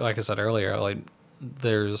 Like I said earlier, like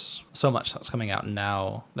there's so much that's coming out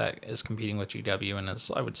now that is competing with GW and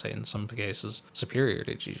is, I would say, in some cases superior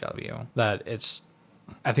to GW, that it's,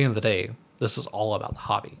 at the end of the day, This is all about the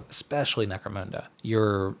hobby, especially Necromunda.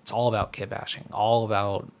 It's all about kit bashing, all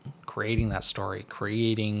about creating that story,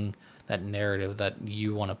 creating that narrative that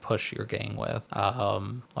you want to push your gang with.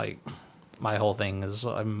 Like my whole thing is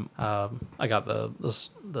I got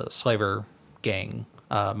the slaver gang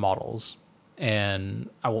models, and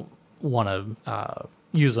I want to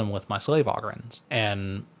use them with my slave ogrins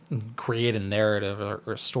and create a narrative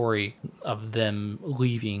or story of them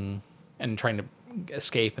leaving and trying to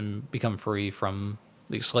escape and become free from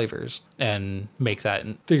these slavers, and make that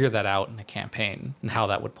and figure that out in a campaign and how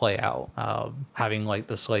that would play out. Having like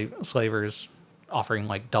the slavers offering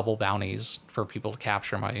like double bounties for people to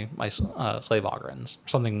capture my slave ogrins,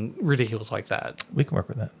 something ridiculous like that. We can work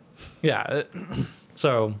with that. Yeah.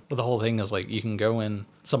 So the whole thing is like, you can go in,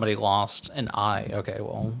 somebody lost an eye. Okay,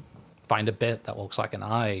 well, find a bit that looks like an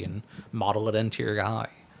eye and model it into your guy.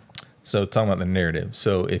 So talking about the narrative.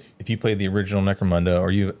 So if you played the original Necromunda, or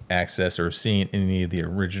you've accessed or seen any of the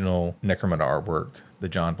original Necromunda artwork, the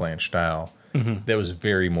John Blanche style, that was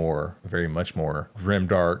very much more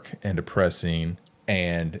grimdark and depressing.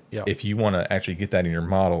 And if you want to actually get that in your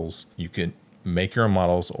models, you could make your own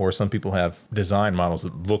models, or some people have design models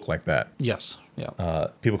that look like that. Yes. Yeah.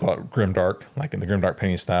 People call it grimdark, like in the grimdark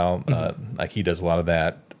painting style. Like he does a lot of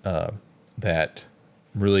that, that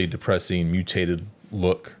really depressing, mutated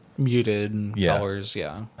look. Muted colors,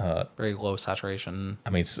 very low saturation.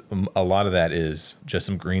 I mean, a lot of that is just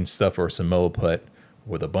some green stuff or some milliput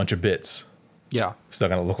with a bunch of bits. Yeah. Still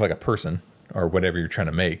going to look like a person or whatever you're trying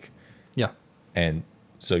to make. Yeah. And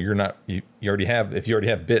so you already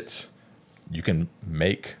have bits, you can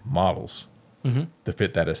make models to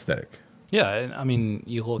fit that aesthetic. Yeah. I mean,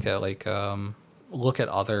 you look at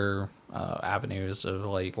other avenues of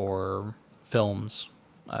like, for films,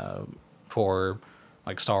 for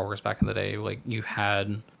like Star Wars back in the day. Like you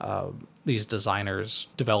had these designers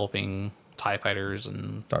developing TIE fighters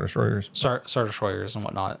and Star Destroyers and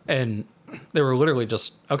whatnot, and they were literally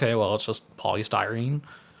just, okay, well, it's just polystyrene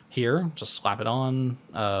here, just slap it on,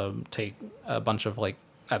 take a bunch of, like,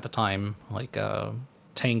 at the time, like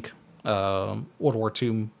tank World War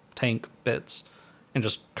II tank bits, and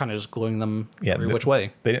just kind of just gluing them every which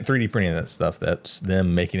way. They didn't 3D print any of that stuff. That's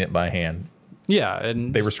them making it by hand. Yeah,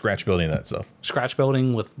 and they were scratch building that stuff. Scratch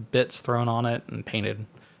building with bits thrown on it and painted,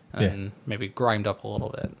 and maybe grimed up a little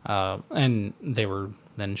bit. And they were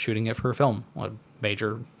then shooting it for a film, a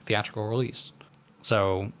major theatrical release.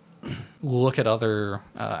 So look at other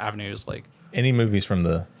avenues, like any movies from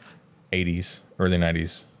the 80s, early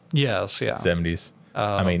 90s. Yes, yeah. 70s.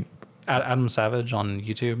 I mean, Adam Savage on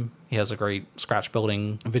YouTube, he has a great scratch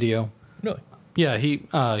building video. Really? Yeah, he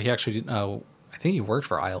actually I think he worked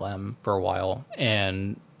for ILM for a while,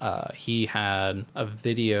 and he had a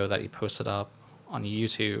video that he posted up on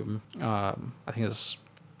YouTube. I think his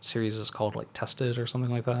series is called like Tested or something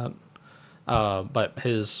like that. But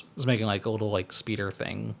his is making like a little like speeder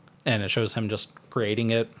thing, and it shows him just creating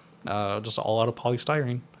it, just all out of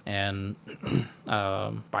polystyrene. And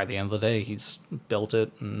by the end of the day, he's built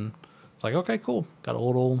it, and it's like, okay, cool. Got a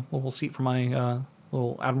little seat for my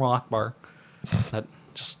little Admiral Akbar that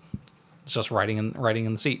just riding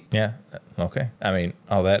in the seat. Yeah. Okay. I mean,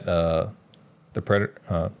 all that the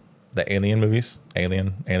Predator, the Alien movies,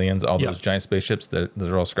 Aliens, all those giant spaceships. Those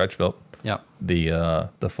are all scratch built. Yeah.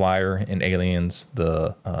 The flyer in Aliens,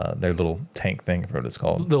 their little tank thing, I forget what it's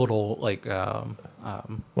called. The little like. Well,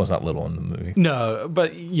 it's not little in the movie. No,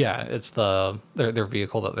 but yeah, it's their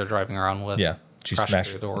vehicle that they're driving around with. Yeah. She crashing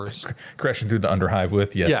through doors. Crashing through the underhive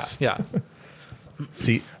with, yes. Yeah.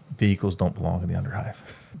 See, vehicles don't belong in the underhive.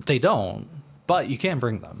 They don't, but you can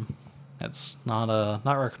bring them. It's not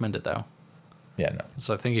recommended though. Yeah, no.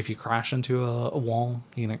 So I think if you crash into a wall,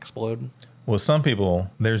 you can explode. Well, some people,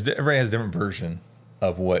 everybody has a different version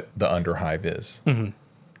of what the underhive is.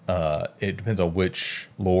 It depends on which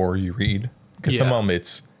lore you read. Because some of them,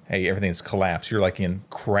 it's, hey, everything's collapsed. You're like in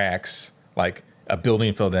cracks, like a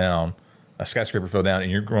building fell down, a skyscraper fell down,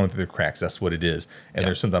 and you're going through the cracks. That's what it is. And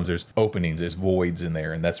there's openings, there's voids in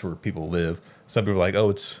there, and that's where people live. Some people are like, oh,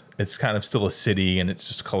 it's kind of still a city, and it's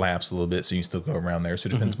just collapsed a little bit, so you can still go around there. So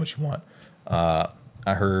it depends what you want. I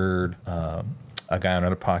heard a guy on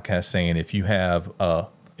another podcast saying if you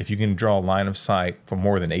can draw a line of sight for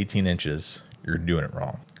more than 18 inches, you're doing it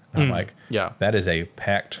wrong. And I'm like, that is a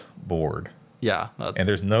packed board. Yeah, and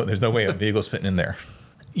there's no way a vehicle's fitting in there.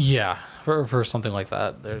 Yeah, for something like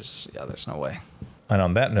that, there's no way. And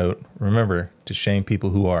on that note, remember to shame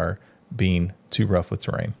people who are being too rough with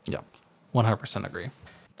terrain. Yeah, 100% agree.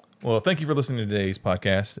 Well, thank you for listening to today's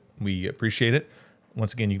podcast. We appreciate it.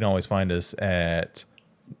 Once again, you can always find us at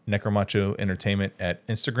NecroMacho Entertainment at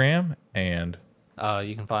Instagram and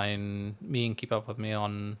You can find me and keep up with me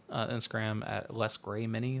on Instagram at Less Gray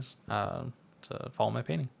Minis to follow my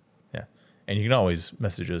painting. Yeah. And you can always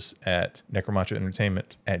message us at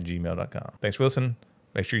necromachoentertainment@gmail.com. Thanks for listening.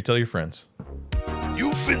 Make sure you tell your friends.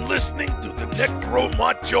 You've been listening to the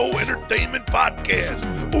NecroMacho Entertainment Podcast.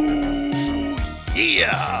 Ooh,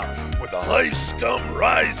 yeah! Where the hive scum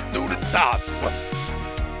rise to the top.